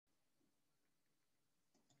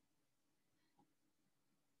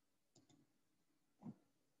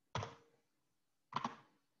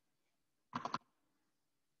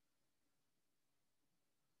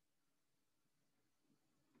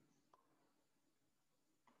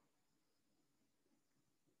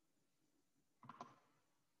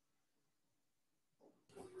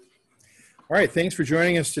All right, thanks for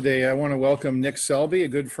joining us today. I want to welcome Nick Selby, a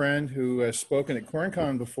good friend who has spoken at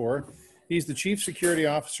CornCon before. He's the Chief Security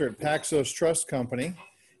Officer at Paxos Trust Company,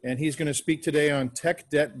 and he's going to speak today on tech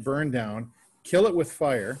debt burndown, kill it with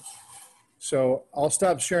fire. So I'll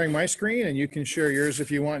stop sharing my screen and you can share yours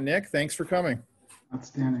if you want. Nick, thanks for coming.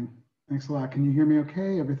 Outstanding. Thanks a lot. Can you hear me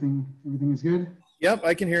okay? Everything is good? Yep,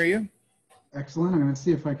 I can hear you. Excellent. I'm going to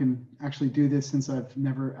see if I can actually do this since I've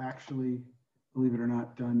never actually, believe it or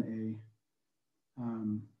not, done a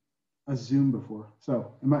Zoom before.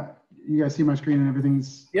 So you guys see my screen and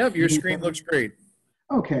everything's? Yep, your screen looks great.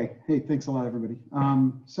 Okay. Hey, thanks a lot, everybody.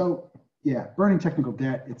 So yeah, burning technical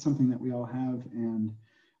debt, it's something that we all have. And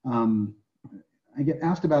I get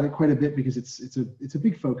asked about it quite a bit because it's a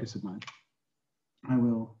big focus of mine. I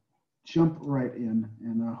will jump right in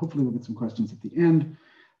and hopefully we'll get some questions at the end.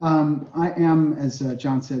 I am, as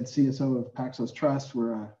John said, CSO of Paxos Trust.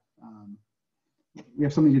 We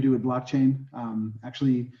have something to do with blockchain.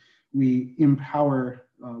 Actually, we empower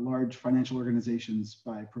large financial organizations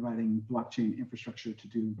by providing blockchain infrastructure to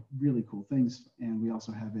do really cool things. And we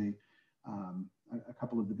also have a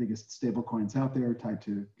couple of the biggest stable coins out there tied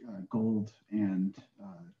to gold and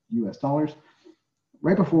US dollars.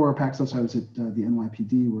 Right before Paxos, I was at the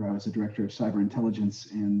NYPD, where I was a director of cyber intelligence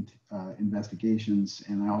and investigations.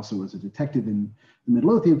 And I also was a detective in the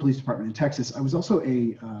Midlothian Police Department in Texas. I was also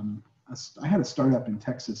I had a startup in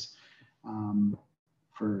Texas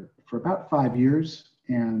for about 5 years.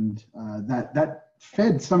 And that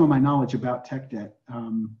fed some of my knowledge about tech debt,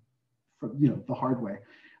 the hard way.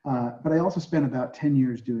 But I also spent about 10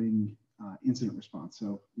 years doing incident response.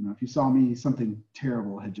 So, if you saw me, something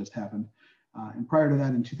terrible had just happened. And prior to that,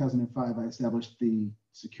 in 2005, I established the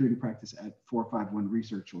security practice at 451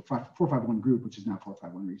 Research, or 451 Group, which is now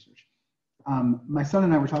 451 Research. My son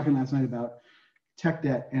and I were talking last night about tech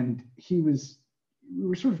debt, and we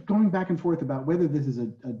were sort of going back and forth about whether this is a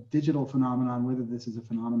digital phenomenon, whether this is a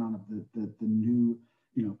phenomenon of the new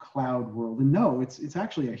cloud world. And no, it's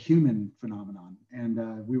actually a human phenomenon.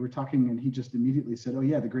 And we were talking, and he just immediately said, "Oh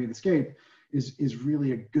yeah, The Great Escape is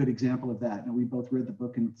really a good example of that." And we both read the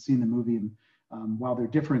book and seen the movie. And while they're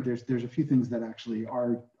different, there's a few things that actually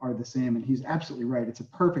are the same. And he's absolutely right. It's a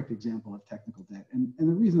perfect example of technical debt. And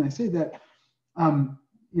the reason I say that,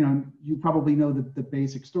 you probably know the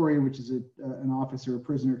basic story, which is an officer, a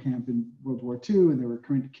prisoner camp in World War II, and there were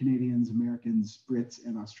Canadians, Americans, Brits,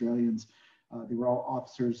 and Australians. They were all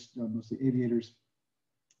officers, mostly aviators.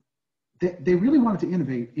 They really wanted to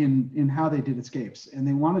innovate in how they did escapes, and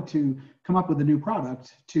they wanted to come up with a new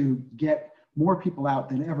product to get more people out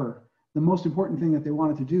than ever. The most important thing that they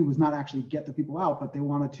wanted to do was not actually get the people out, but they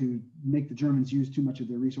wanted to make the Germans use too much of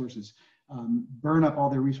their resources, burn up all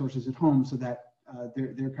their resources at home so that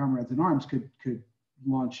their comrades in arms could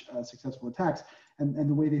launch successful attacks. And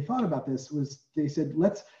the way they thought about this was they said,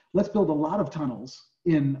 let's build a lot of tunnels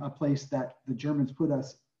in a place that the Germans put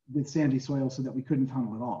us with sandy soil so that we couldn't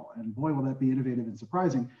tunnel at all. And boy, will that be innovative and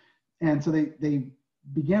surprising. And so they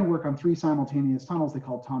began work on 3 simultaneous tunnels they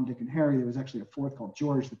called Tom, Dick, and Harry. There was actually a 4th called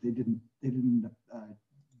George that they didn't end up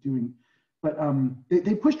doing. But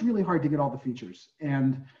they pushed really hard to get all the features.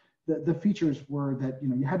 And the features were that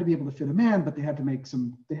you had to be able to fit a man, but they had to make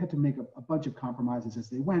a bunch of compromises as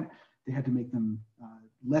they went. They had to make them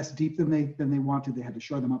less deep than they wanted. They had to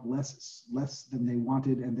shore them up less than they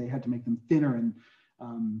wanted, and they had to make them thinner, and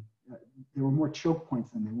there were more choke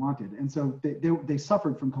points than they wanted. And so they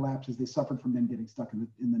suffered from collapses. They suffered from them getting stuck in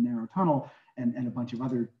the narrow tunnel and a bunch of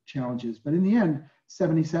other challenges. But in the end,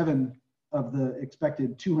 77 of the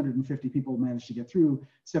expected 250 people managed to get through.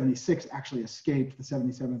 76 actually escaped. The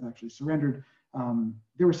 77th actually surrendered.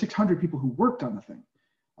 There were 600 people who worked on the thing.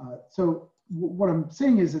 So what I'm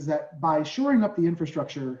saying is that by shoring up the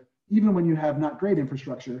infrastructure, even when you have not great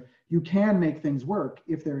infrastructure, you can make things work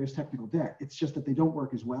if there is technical debt. It's just that they don't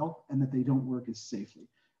work as well and that they don't work as safely.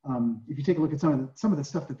 If you take a look at some of the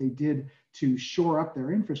stuff that they did to shore up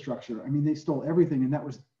their infrastructure, I mean, they stole everything, and that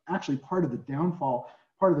was actually part of the downfall.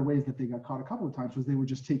 Part of the ways that they got caught a couple of times was they were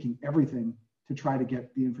just taking everything to try to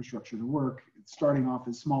get the infrastructure to work, starting off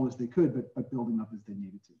as small as they could, but building up as they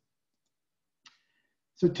needed to.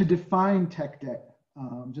 So to define tech debt,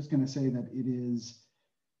 I'm just going to say that it is,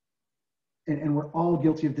 and we're all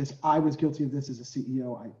guilty of this. I was guilty of this as a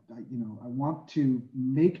CEO. I want to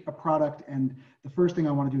make a product, and the first thing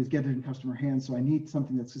I want to do is get it in customer hands. So I need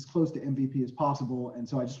something that's as close to MVP as possible. And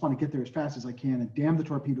so I just want to get there as fast as I can and damn the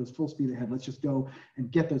torpedoes, full speed ahead. Let's just go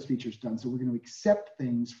and get those features done. So we're going to accept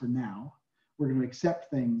things for now. We're going to accept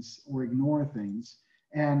things or ignore things.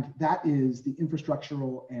 And that is the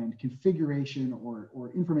infrastructural and configuration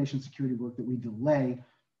or information security work that we delay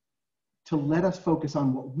to let us focus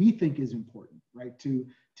on what we think is important, right? To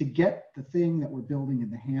get the thing that we're building in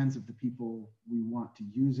the hands of the people we want to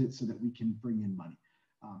use it so that we can bring in money.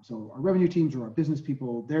 So our revenue teams or our business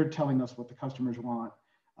people, they're telling us what the customers want,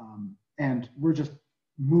 and we're just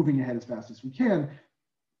moving ahead as fast as we can.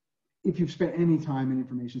 If you've spent any time in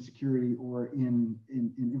information security or in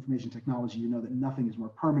information technology, you know that nothing is more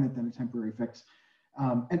permanent than a temporary fix.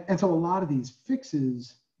 And so a lot of these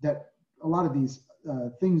fixes, a lot of these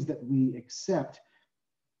things that we accept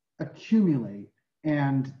accumulate,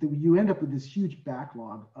 and you end up with this huge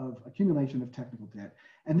backlog of accumulation of technical debt.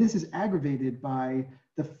 And this is aggravated by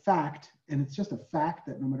the fact, and it's just a fact,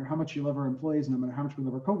 that no matter how much you love our employees, no matter how much we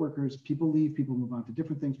love our coworkers, people leave, people move on to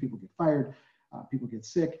different things, people get fired, people get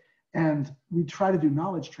sick. And we try to do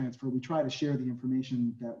knowledge transfer. We try to share the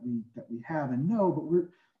information that we have and know, but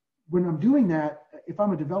when I'm doing that, if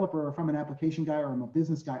I'm a developer or if I'm an application guy or I'm a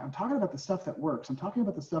business guy, I'm talking about the stuff that works. I'm talking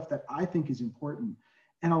about the stuff that I think is important.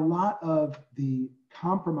 And a lot of the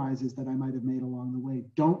compromises that I might have made along the way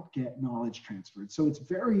don't get knowledge transferred. So it's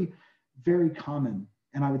very, very common,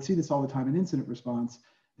 and I would see this all the time in incident response,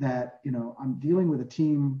 that, you know, I'm dealing with a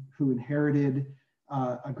team who inherited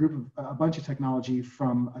a bunch of technology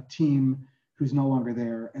from a team who's no longer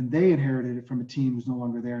there, and they inherited it from a team who's no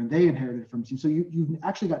longer there, and they inherited it from a team. So you've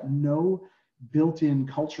actually got no built-in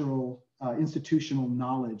cultural, institutional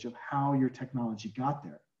knowledge of how your technology got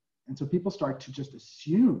there. And so people start to just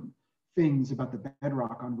assume things about the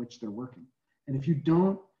bedrock on which they're working. And if you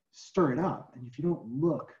don't stir it up, and if you don't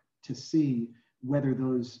look to see whether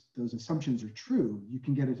those assumptions are true, you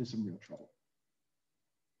can get into some real trouble.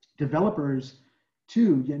 Developers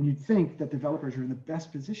too, and you'd think that developers are in the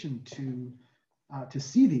best position to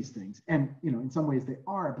see these things. And, you know, in some ways they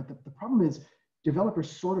are, but the problem is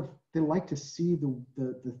developers they like to see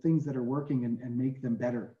the things that are working and make them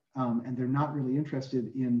better. And they're not really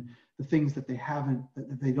interested in the things that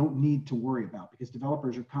that they don't need to worry about, because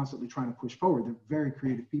developers are constantly trying to push forward. They're very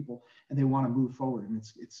creative people and they want to move forward, and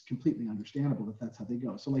it's completely understandable that that's how they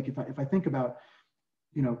go. So like if I think about,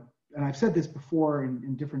 you know, and I've said this before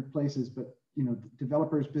in different places, but, you know,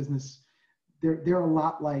 developers business, they're a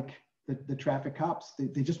lot like the traffic cops.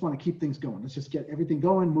 They just want to keep things going. Let's just get everything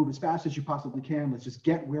going, move as fast as you possibly can. Let's just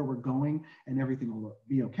get where we're going and everything will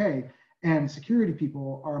be okay. And security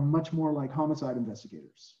people are much more like homicide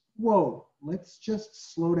investigators. Whoa, let's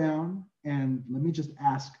just slow down and let me just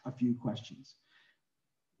ask a few questions.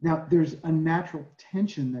 Now, there's a natural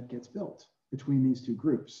tension that gets built between these two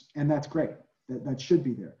groups, and that's great. That should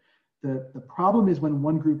be there. The problem is when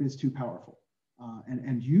one group is too powerful.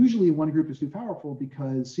 And usually one group is too powerful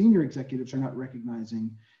because senior executives are not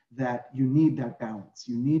recognizing that you need that balance.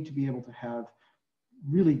 You need to be able to have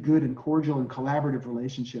really good and cordial and collaborative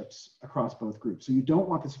relationships across both groups. So you don't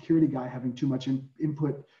want the security guy having too much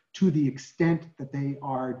input to the extent that they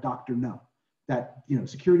are Dr. No. That, you know,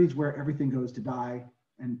 security is where everything goes to die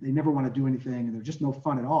and they never want to do anything and they're just no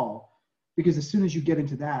fun at all. Because as soon as you get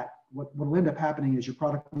into that, what will end up happening is your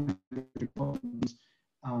product, they'll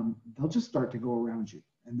just start to go around you,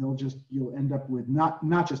 and you'll end up with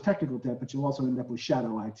not just technical debt, but you'll also end up with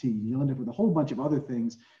shadow IT. You'll end up with a whole bunch of other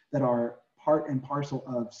things that are part and parcel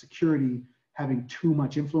of security having too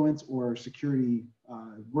much influence, or security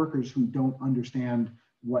workers who don't understand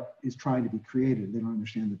what is trying to be created. They don't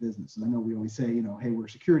understand the business. And I know we always say, you know, hey, we're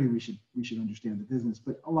security, we should understand the business,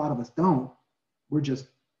 but a lot of us don't. We're just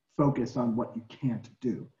focused on what you can't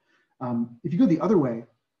do. If you go the other way,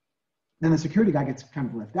 then the security guy gets kind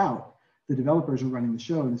of left out. The developers are running the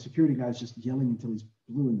show, and the security guy is just yelling until he's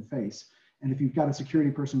blue in the face. And if you've got a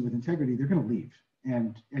security person with integrity, they're going to leave,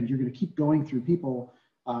 and you're going to keep going through people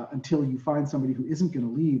until you find somebody who isn't going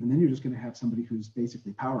to leave, and then you're just going to have somebody who's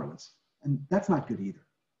basically powerless, and that's not good either.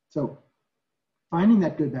 So finding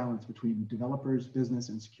that good balance between developers, business,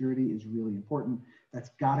 and security is really important. That's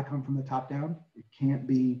got to come from the top down. It can't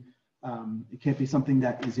be something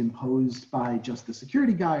that is imposed by just the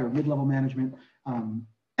security guy or mid-level management.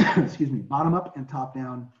 Excuse me, bottom up and top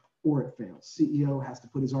down, or it fails. CEO has to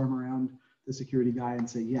put his arm around the security guy and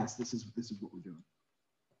say, yes, this is what we're doing.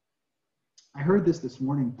 I heard this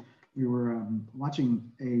morning. We were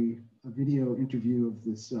watching a video interview of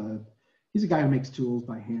this. He's a guy who makes tools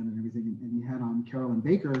by hand and everything, and he had on Carolyn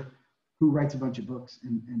Baker, who writes a bunch of books,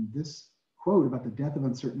 and this quote about the death of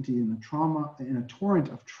uncertainty in a torrent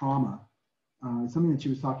of trauma, something that she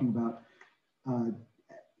was talking about.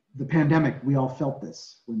 The pandemic, we all felt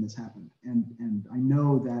this when this happened. And I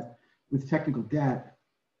know that with technical debt,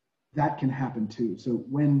 that can happen too. So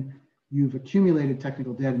when you've accumulated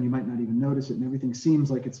technical debt and you might not even notice it, and everything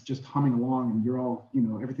seems like it's just humming along and you're all, you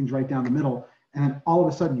know, everything's right down the middle, and then all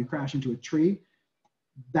of a sudden you crash into a tree,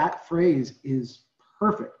 that phrase is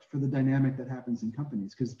perfect for the dynamic that happens in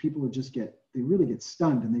companies, because people they really get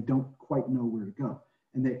stunned and they don't quite know where to go.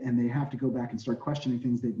 And they have to go back and start questioning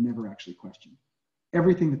things they've never actually questioned.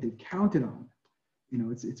 Everything that they've counted on,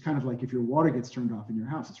 it's kind of like if your water gets turned off in your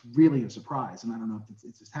house, it's really a surprise. And I don't know if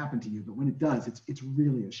it's just happened to you, but when it does, it's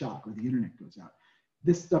really a shock, or the internet goes out.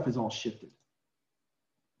 This stuff is all shifted.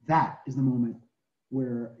 That is the moment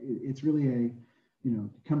where it's really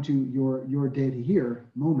come to your day to here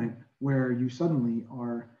moment where you suddenly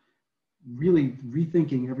are really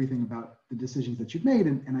rethinking everything about the decisions that you've made.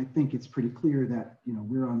 And I think it's pretty clear that,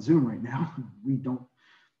 we're on Zoom right now.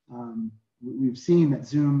 We've seen that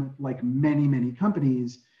Zoom, like many, many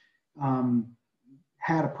companies,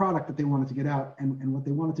 had a product that they wanted to get out. And what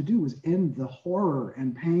they wanted to do was end the horror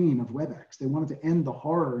and pain of WebEx. They wanted to end the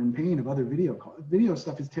horror and pain of other video calls. Video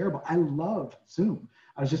stuff is terrible. I love Zoom.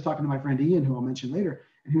 I was just talking to my friend Ian, who I'll mention later,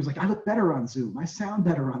 and he was like, I look better on Zoom. I sound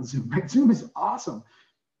better on Zoom. Right? Zoom is awesome.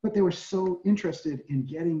 But they were so interested in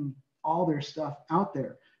getting all their stuff out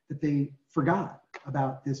there that they forgot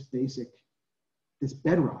about this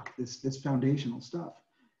bedrock, this foundational stuff.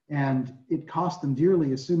 And it cost them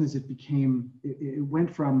dearly as soon as it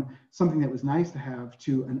went from something that was nice to have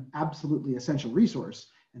to an absolutely essential resource.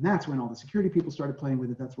 And that's when all the security people started playing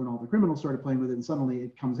with it. That's when all the criminals started playing with it. And suddenly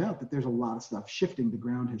it comes out that there's a lot of stuff shifting. The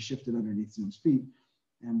ground has shifted underneath Zoom's feet.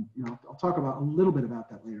 And I'll talk about a little bit about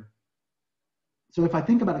that later. So if I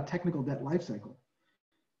think about a technical debt lifecycle,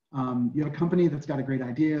 you have a company that's got a great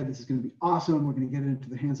idea. This is going to be awesome. We're going to get it into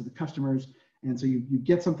the hands of the customers. And so you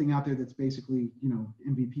get something out there that's basically,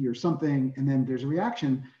 MVP or something, and then there's a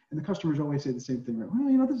reaction, and the customers always say the same thing, right?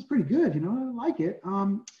 Well, this is pretty good. I like it.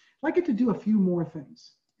 Like it to do a few more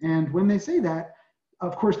things. And when they say that,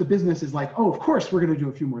 of course, the business is like, oh, of course, we're going to do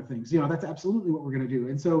a few more things. That's absolutely what we're going to do.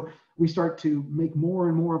 And so we start to make more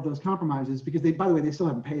and more of those compromises because by the way, they still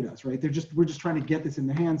haven't paid us, right? We're just trying to get this in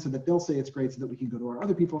the hands so that they'll say it's great so that we can go to our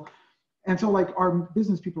other people. And so like our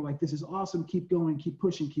business people are like, this is awesome. Keep going, keep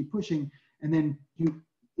pushing. And then you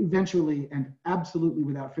eventually and absolutely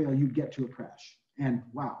without fail, you get to a crash. And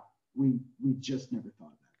wow, we just never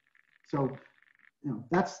thought of that. So,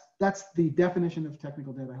 that's the definition of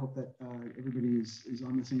technical debt. I hope that everybody is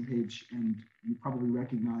on the same page, and you probably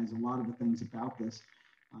recognize a lot of the things about this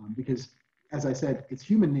because, as I said, it's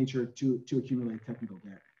human nature to accumulate technical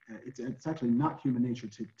debt. It's actually not human nature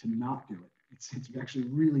to not do it. It's actually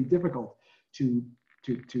really difficult to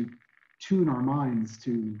tune our minds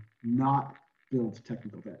to not build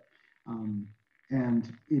technical debt.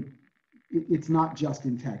 And it's not just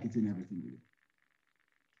in tech, it's in everything we do.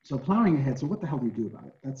 So plowing ahead, so what the hell do you do about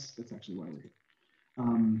it? That's actually why we're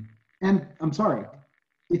here. And I'm sorry,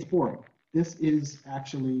 it's boring. This is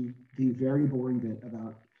actually the very boring bit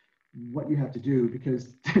about what you have to do,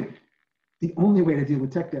 because the only way to deal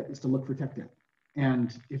with tech debt is to look for tech debt.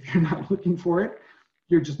 And if you're not looking for it,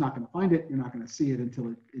 you're just not going to find it. You're not going to see it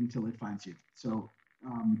until it finds you. So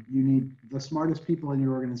you need the smartest people in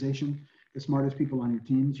your organization, the smartest people on your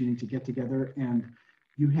teams. You need to get together, and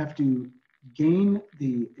you have to gain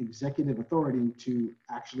the executive authority to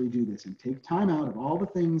actually do this and take time out of all the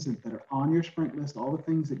things that are on your sprint list, all the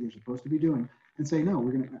things that you're supposed to be doing, and say, no,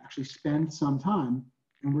 we're going to actually spend some time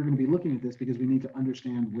and we're going to be looking at this because we need to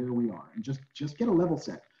understand where we are, and just get a level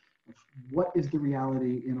set of what is the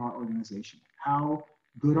reality in our organization. How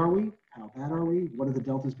good are we? How bad are we? What are the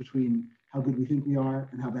deltas between how good we think we are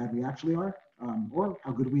and how bad we actually are? Or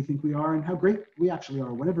how good we think we are and how great we actually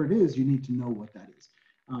are. Whatever it is, you need to know what that is.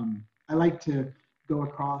 I like to go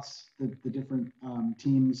across the different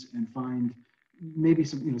teams and find maybe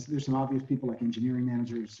some, there's some obvious people like engineering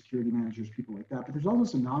managers, security managers, people like that, but there's also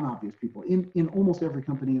some non-obvious people. In almost every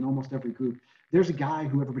company, in almost every group, there's a guy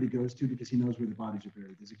who everybody goes to because he knows where the bodies are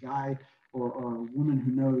buried. There's a guy or a woman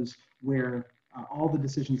who knows where all the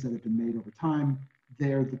decisions that have been made over time.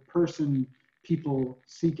 They're the person people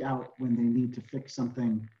seek out when they need to fix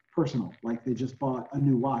something personal, like they just bought a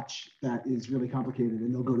new watch that is really complicated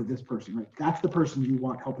and they'll go to this person, right? That's the person you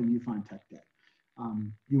want helping you find tech debt.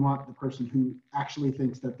 You want the person who actually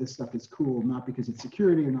thinks that this stuff is cool, not because it's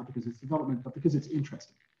security or not because it's development, but because it's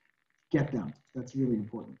interesting. Get them. That's really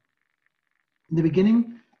important. In the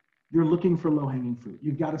beginning, you're looking for low-hanging fruit.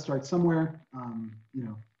 You've got to start somewhere. When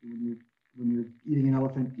you're eating an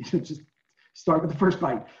elephant, you just start with the first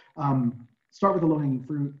bite. Start with the low-hanging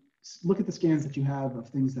fruit. Look at the scans that you have of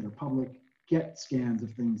things that are public. Get scans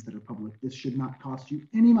of things that are public. This should not cost you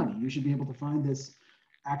any money. You should be able to find this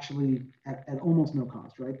actually at almost no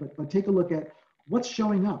cost, right? But take a look at what's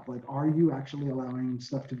showing up. Like, are you actually allowing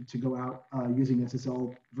stuff to go out using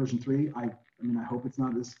SSL version 3? I mean, I hope it's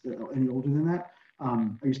not any older than that.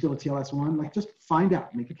 Are you still a TLS1? Like, just find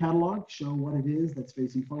out, make a catalog, show what it is that's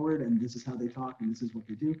facing forward, and this is how they talk, and this is what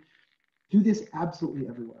they do. Do this absolutely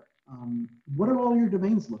everywhere. What do all your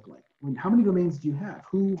domains look like? How many domains do you have?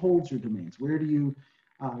 Who holds your domains? Where do you,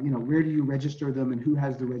 where do you register them, and who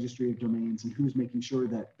has the registry of domains, and who's making sure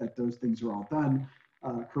that those things are all done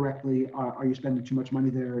correctly? Are you spending too much money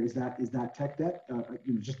there? Is that tech debt?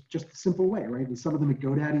 Just a simple way, right? Is some of them at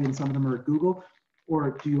GoDaddy and some of them are at Google,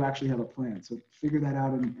 or do you actually have a plan? So figure that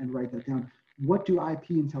out and write that down. What do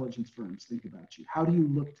IP intelligence firms think about you? How do you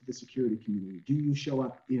look to the security community? Do you show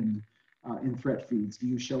up in threat feeds? Do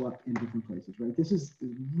you show up in different places, right? This is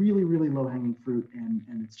really, really low-hanging fruit, and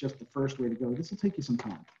it's just the first way to go. This will take you some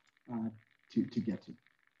time to get to.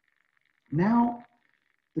 Now,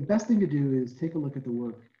 the best thing to do is take a look at the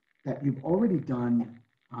work that you've already done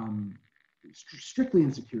strictly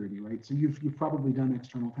in security, right? So you've probably done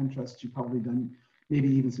external pen tests. You've probably done maybe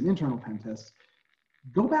even some internal pen tests.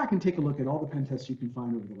 Go back and take a look at all the pen tests you can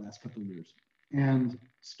find over the last couple of years, and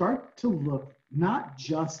start to look not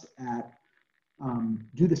just at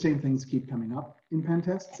do the same things keep coming up in pen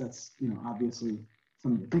tests. That's obviously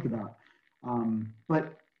something to think about.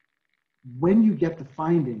 But when you get the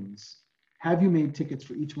findings, have you made tickets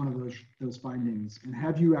for each one of those findings, and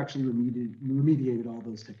have you actually remediated all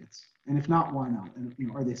those tickets? And if not, why not? And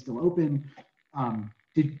are they still open?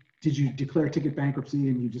 Did you declare ticket bankruptcy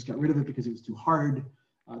and you just got rid of it because it was too hard?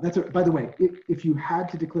 By the way, if you had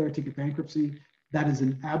to declare ticket bankruptcy, that is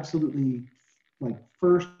an absolutely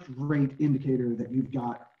first-rate indicator that you've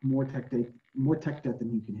got more tech debt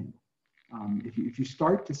than you can handle. If you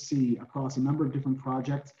start to see across a number of different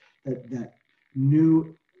projects that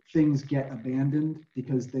new things get abandoned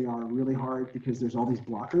because they are really hard, because there's all these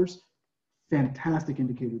blockers, fantastic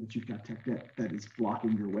indicator that you've got tech debt that is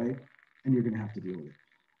blocking your way, and you're going to have to deal with it.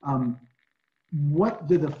 What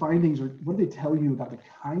do the findings, or what do they tell you about the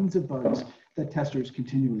kinds of bugs that testers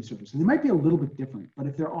continually surface? So they might be a little bit different, but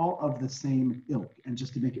if they're all of the same ilk, and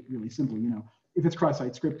just to make it really simple, if it's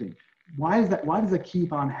cross-site scripting, why does that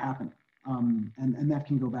keep on happening? And that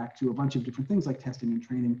can go back to a bunch of different things like testing and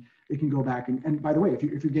training. It can go back, and by the way, if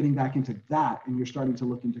you're getting back into that and you're starting to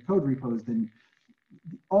look into code repos, then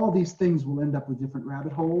all these things will end up with different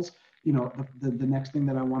rabbit holes. The next thing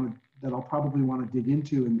that I'll probably want to dig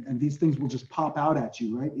into, and these things will just pop out at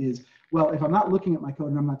you, right, is, well, if I'm not looking at my code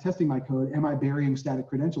and I'm not testing my code, am I burying static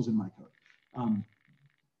credentials in my code?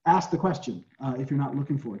 Ask the question if you're not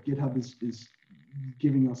looking for it. GitHub is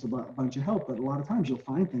giving us a bunch of help, but a lot of times you'll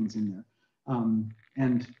find things in there.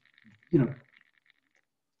 And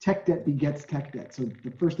tech debt begets tech debt. So the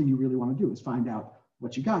first thing you really want to do is find out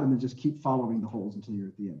what you got, and then just keep following the holes until you're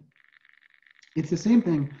at the end. It's the same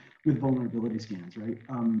thing with vulnerability scans, right?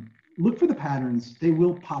 Look for the patterns; they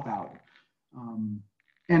will pop out.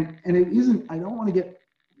 And it isn't. I don't want to get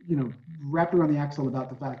wrapped around the axle about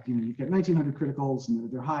the fact you've got 1,900 criticals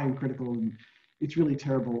and they're high and critical, and it's really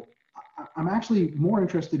terrible. I'm actually more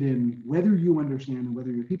interested in whether you understand and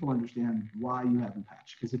whether your people understand why you haven't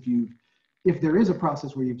patched. Because if there is a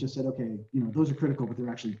process where you've just said, okay, those are critical, but they're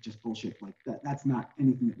actually just bullshit, like that's not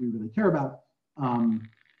anything that we really care about.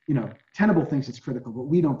 Tenable thinks it's critical, but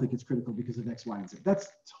we don't think it's critical because of X, Y, and Z. That's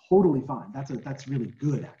totally fine. That's really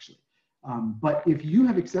good, actually. But if you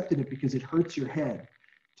have accepted it because it hurts your head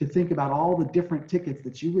to think about all the different tickets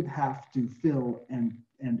that you would have to fill and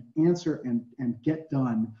answer and get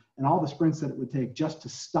done, and all the sprints that it would take just to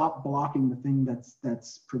stop blocking the thing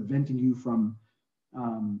that's preventing you from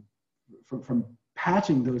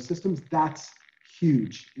patching those systems, that's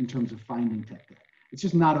huge in terms of finding tech debt. It's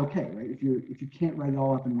just not okay, right? If you can't write it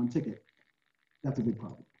all up in one ticket, that's a big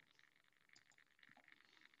problem.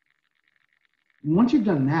 Once you've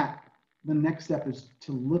done that, the next step is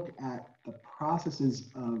to look at the processes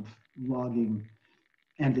of logging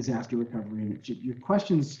and disaster recovery. And your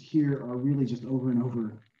questions here are really just over and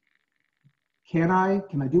over. Can I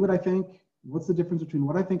do what I think? What's the difference between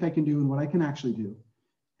what I think I can do and what I can actually do,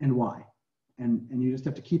 and why? And you just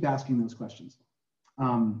have to keep asking those questions.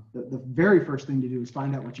 The very first thing to do is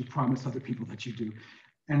find out what you promise other people that you do.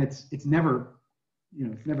 And it's never,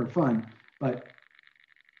 it's never fun, but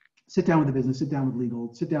sit down with the business, sit down with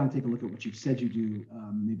legal, sit down and take a look at what you've said you do.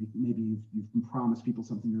 Maybe you've promised people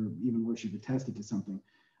something, or even worse, you've attested to something.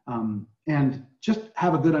 And just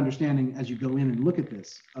have a good understanding as you go in and look at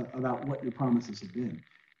this about what your promises have been.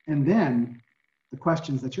 And then the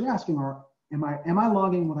questions that you're asking are, am I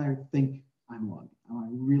logging what I think I'm logging? Am I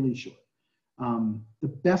really sure? The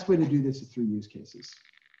best way to do this is through use cases.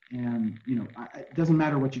 And it doesn't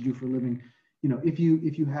matter what you do for a living. If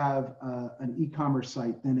you have an e-commerce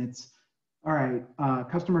site, then it's all right.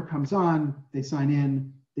 Customer comes on, they sign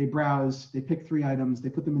in, they browse, they pick 3 items, they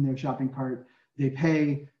put them in their shopping cart, they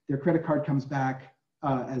pay, their credit card comes back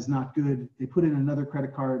as not good, they put in another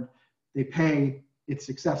credit card, they pay, it's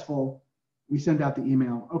successful, we send out the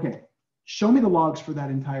email. Okay, show me the logs for that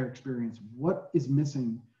entire experience. What is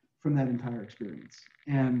missing from that entire experience?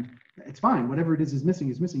 And it's fine, whatever it is missing,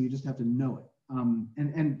 you just have to know it.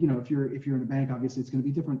 And you know, if you're in a bank, obviously it's going to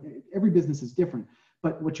be different. Every business is different.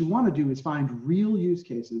 But what you want to do is find real use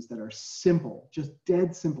cases that are simple, just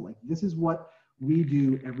dead simple. Like this is what we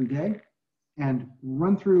do every day, and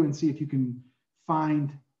run through and see if you can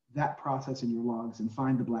find that process in your logs and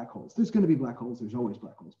find the black holes. There's going to be black holes. There's always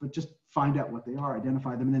black holes, but just find out what they are,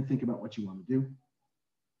 identify them, and then think about what you want to do.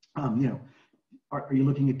 You know, are you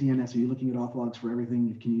looking at DNS? Are you looking at auth logs for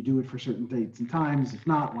everything? Can you do it for certain dates and times? If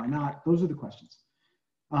not, why not? Those are the questions.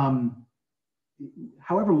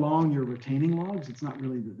 However long you're retaining logs, it's not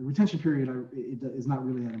really, the retention period is not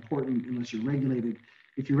really that important unless you're regulated.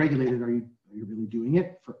 If you're regulated, are you really doing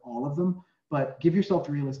it for all of them? But give yourself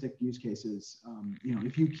realistic use cases. You know,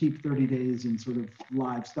 if you keep 30 days in sort of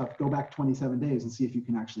live stuff, go back 27 days and see if you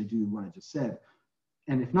can actually do what I just said.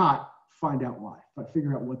 And if not, find out why. But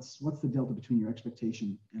figure out what's the delta between your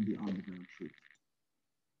expectation and the on-the-ground truth.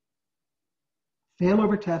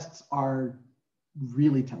 Failover tests are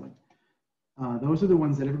really telling. Those are the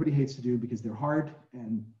ones that everybody hates to do because they're hard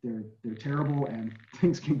and they're terrible and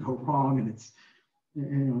things can go wrong and it's, you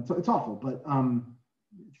know, it's awful. But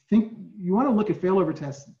think you want to look at failover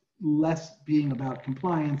tests less being about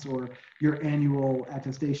compliance or your annual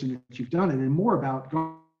attestation that you've done it, and more about,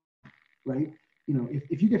 right? You know,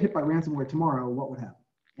 if you get hit by ransomware tomorrow, what would happen?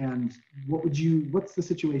 And what's the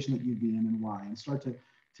situation that you'd be in and why? And start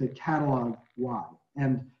to catalog why.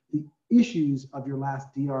 And the issues of your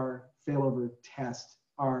last DR failover test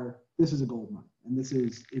are, this is a gold mine. And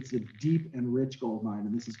it's a deep and rich gold mine.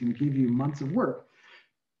 And this is going to give you months of work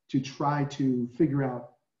to try to figure out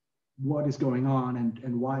what is going on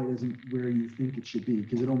and why it isn't where you think it should be,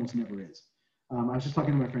 because it almost never is. I was just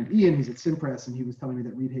talking to my friend Ian, he's at Simpress, and he was telling me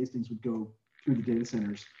that Reed Hastings would go through the data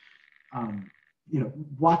centers, you know,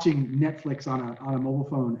 watching Netflix on a mobile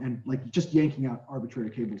phone and like just yanking out arbitrary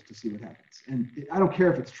cables to see what happens. And I don't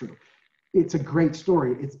care if it's true. It's a great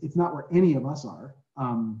story. It's not where any of us are,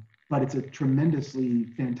 but it's a tremendously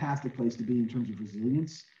fantastic place to be in terms of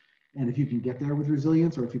resilience. And if you can get there with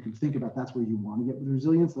resilience, or if you can think about that's where you want to get with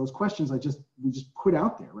resilience, those questions we just put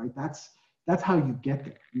out there, right? That's how you get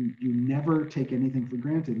there. You never take anything for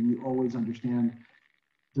granted, and you always understand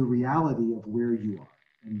the reality of where you are.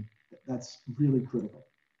 And that's really critical.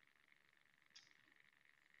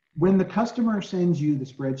 When the customer sends you the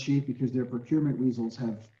spreadsheet because their procurement weasels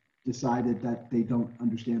have decided that they don't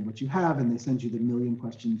understand what you have and they send you the million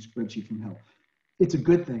questions spreadsheet from hell, it's a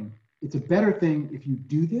good thing. It's a better thing if you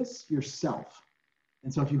do this yourself.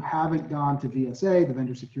 And so if you haven't gone to VSA, the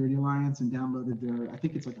Vendor Security Alliance, and downloaded their, I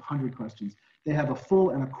think it's like 100 questions. They have a full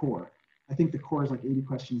and a core. I think the core is like 80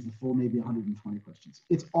 questions, the full maybe 120 questions.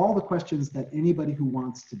 It's all the questions that anybody who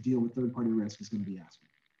wants to deal with third-party risk is going to be asking.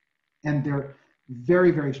 And they're very,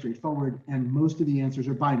 very straightforward, and most of the answers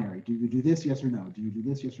are binary. Do you do this, yes or no? Do you do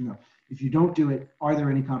this, yes or no? If you don't do it, are there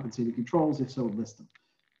any compensating controls? If so, list them.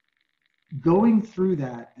 Going through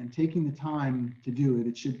that and taking the time to do it,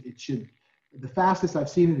 it should, the fastest I've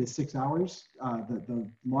seen it is 6 hours. The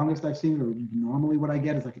longest I've seen it, or normally what I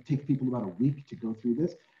get is like it takes people about a week to go through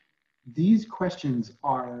this. These questions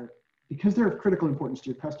are, because they're of critical importance to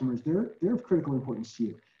your customers, they're of critical importance to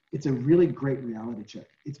you. It's a really great reality check.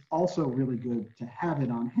 It's also really good to have it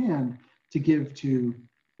on hand to give to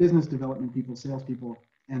business development people, salespeople,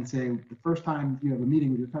 and say the first time you have a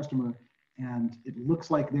meeting with your customer and it looks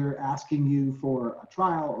like they're asking you for a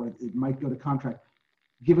trial, or it might go to contract,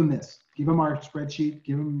 give them this. Give them our spreadsheet,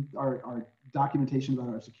 give them our documentation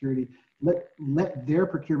about our security. Let their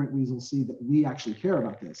procurement weasels see that we actually care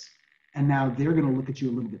about this. And now they're going to look at you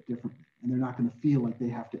a little bit differently, and they're not going to feel like they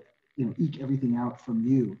have to, you know, eke everything out from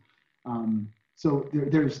you. So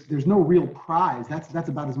there's no real prize. That's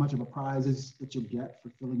about as much of a prize as that you'll get for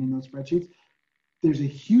filling in those spreadsheets. There's a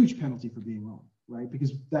huge penalty for being wrong, right?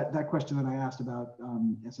 Because that question that I asked about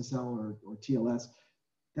SSL or TLS,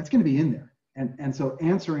 that's going to be in there. And so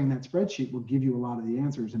answering that spreadsheet will give you a lot of the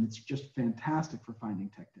answers, and it's just fantastic for finding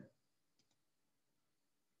tech debt.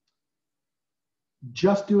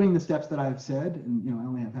 Just doing the steps that I've said, and you know, I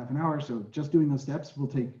only have half an hour, so just doing those steps will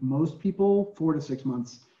take most people 4 to 6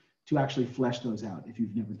 months to actually flesh those out. If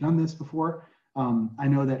you've never done this before, I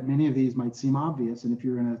know that many of these might seem obvious, and if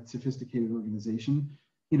you're in a sophisticated organization,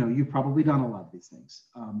 you know, you've probably done a lot of these things.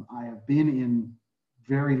 I have been in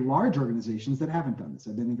very large organizations that haven't done this.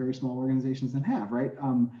 I've been in very small organizations that have, right?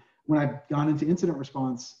 when I've gone into incident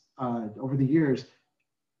response over the years,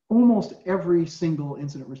 almost every single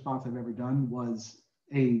incident response I've ever done was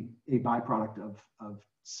a byproduct of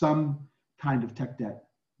some kind of tech debt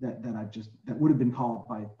that would have been called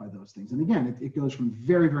by those things. And again, it goes from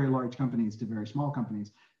very, very large companies to very small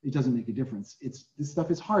companies. It doesn't make a difference. This stuff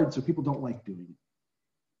is hard, so people don't like doing it.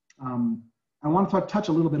 I want to touch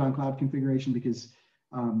a little bit on cloud configuration because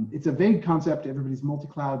it's a vague concept. Everybody's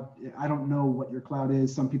multi-cloud. I don't know what your cloud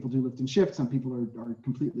is. Some people do lift and shift. Some people are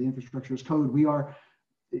completely infrastructure as code. We are,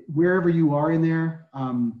 wherever you are in there,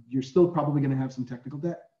 you're still probably going to have some technical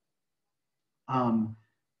debt.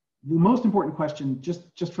 The most important question,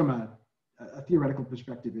 just from a theoretical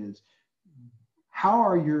perspective, is how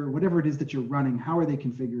are whatever it is that you're running, how are they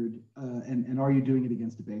configured, and are you doing it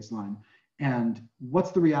against a baseline? And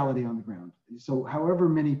what's the reality on the ground? So however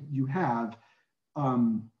many you have,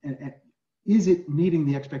 and is it meeting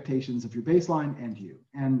the expectations of your baseline and you?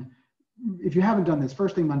 And if you haven't done this,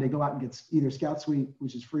 first thing Monday, go out and get either Scout Suite,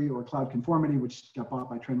 which is free, or Cloud Conformity, which got bought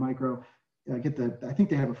by Trend Micro. I think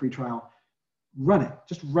they have a free trial. Run it,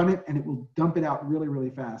 just run it, and it will dump it out really, really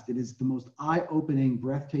fast. It is the most eye-opening,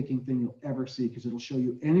 breathtaking thing you'll ever see, because it'll show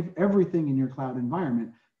you everything in your cloud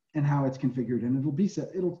environment and how it's configured. And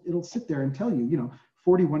it'll sit there and tell you,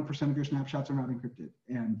 41% of your snapshots are not encrypted,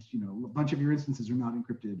 and a bunch of your instances are not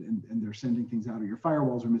encrypted, and they're sending things out, or your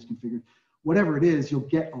firewalls are misconfigured. Whatever it is, you'll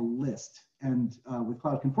get a list. And with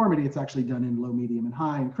Cloud Conformity, it's actually done in low, medium, and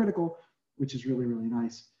high, and critical, which is really, really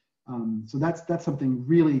nice. So that's something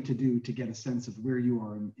really to do to get a sense of where you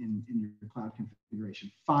are in your cloud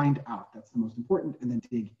configuration. Find out, that's the most important, and then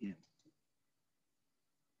dig in.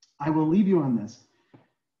 I will leave you on this.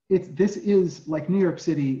 This is like New York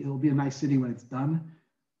City. It'll be a nice city when it's done.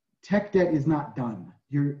 Tech debt is not done.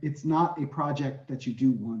 It's not a project that you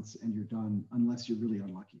do once and you're done, unless you're really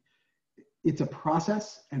unlucky. It's a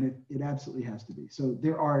process, and it absolutely has to be. So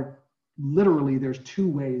there's two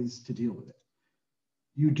ways to deal with it.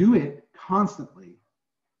 You do it constantly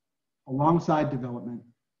alongside development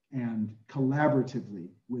and collaboratively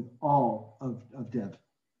with all of dev.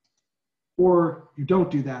 Or you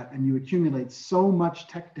don't do that and you accumulate so much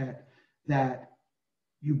tech debt that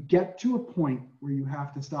you get to a point where you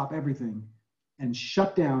have to stop everything and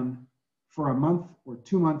shut down for a month or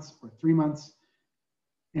 2 months or 3 months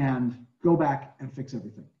and go back and fix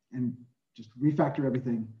everything and just refactor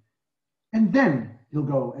everything. And then you'll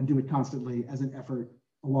go and do it constantly as an effort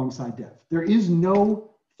alongside dev. There is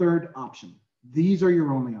no third option. These are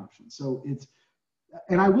your only options. So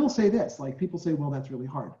and I will say this, like people say, well, that's really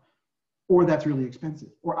hard, or that's really expensive,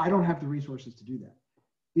 or I don't have the resources to do that.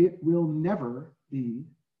 It will never be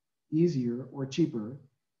easier or cheaper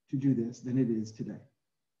to do this than it is today.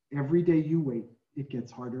 Every day you wait, it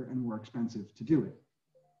gets harder and more expensive to do it.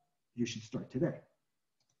 You should start today.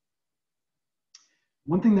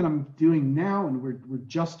 One thing that I'm doing now, and we're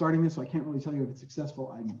just starting this, so I can't really tell you if it's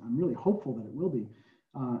successful. I'm really hopeful that it will be,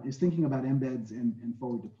 is thinking about embeds and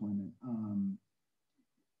forward deployment.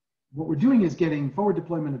 What we're doing is getting forward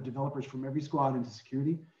deployment of developers from every squad into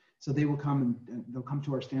security. So they will come and they'll come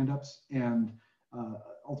to our stand-ups, and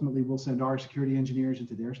ultimately we'll send our security engineers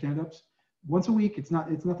into their stand-ups. Once a week, it's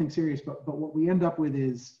nothing serious, but what we end up with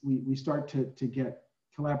is we start to get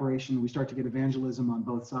collaboration, we start to get evangelism on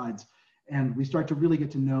both sides, and we start to really get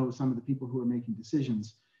to know some of the people who are making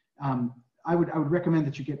decisions. I would recommend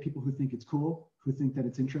that you get people who think it's cool, who think that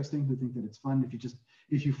it's interesting, who think that it's fun.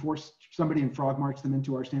 If you force somebody and frog march them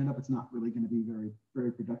into our stand-up, it's not really going to be very,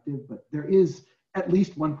 very productive. But there is at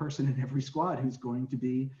least one person in every squad who's going to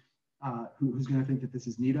be, who's going to think that this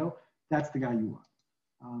is neato. That's the guy you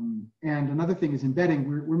want. And another thing is embedding.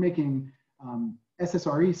 We're making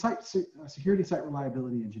SSRE, security site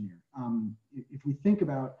reliability engineer. If we think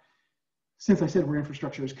about, since I said we're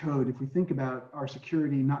infrastructure as code, if we think about our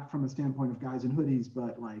security, not from a standpoint of guys in hoodies,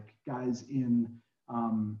 but like guys in,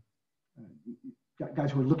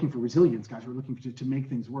 guys who are looking for resilience, guys who are looking to make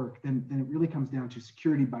things work, then it really comes down to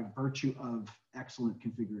security by virtue of excellent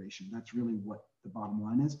configuration. That's really what the bottom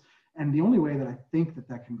line is. And the only way that I think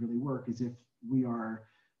that can really work is if we are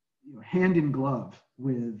hand in glove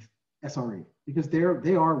with SRE, because they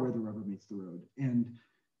are where the rubber meets the road. And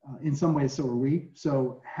in some ways, so are we.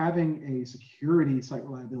 So having a security site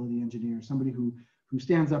reliability engineer, somebody who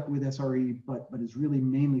stands up with SRE, but is really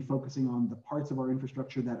mainly focusing on the parts of our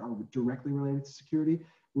infrastructure that are directly related to security,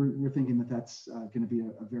 we're thinking that that's going to be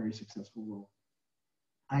a very successful role.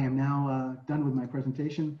 I am now done with my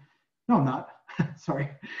presentation. No, I'm not. Sorry.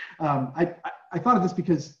 I thought of this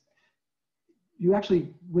because you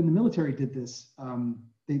actually, when the military did this,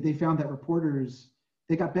 they found that reporters,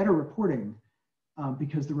 they got better reporting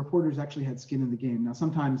because the reporters actually had skin in the game. Now,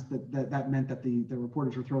 sometimes that meant that the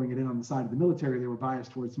reporters were throwing it in on the side of the military. They were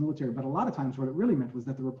biased towards the military. But a lot of times what it really meant was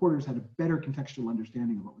that the reporters had a better contextual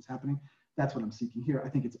understanding of what was happening. That's what I'm seeking here. I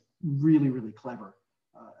think it's really, really clever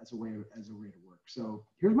as a way to work. So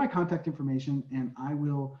here's my contact information, and I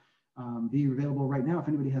will be available right now if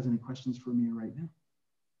anybody has any questions for me right now.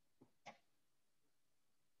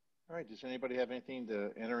 All right, does anybody have anything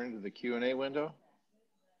to enter into the Q&A window?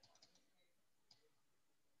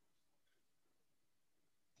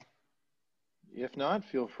 If not,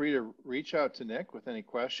 feel free to reach out to Nick with any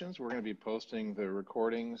questions. We're going to be posting the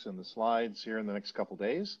recordings and the slides here in the next couple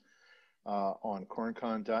days on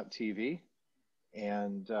corncon.tv.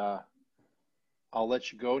 And I'll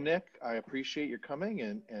let you go, Nick. I appreciate your coming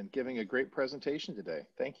and giving a great presentation today.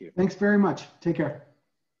 Thank you. Thanks very much. Take care.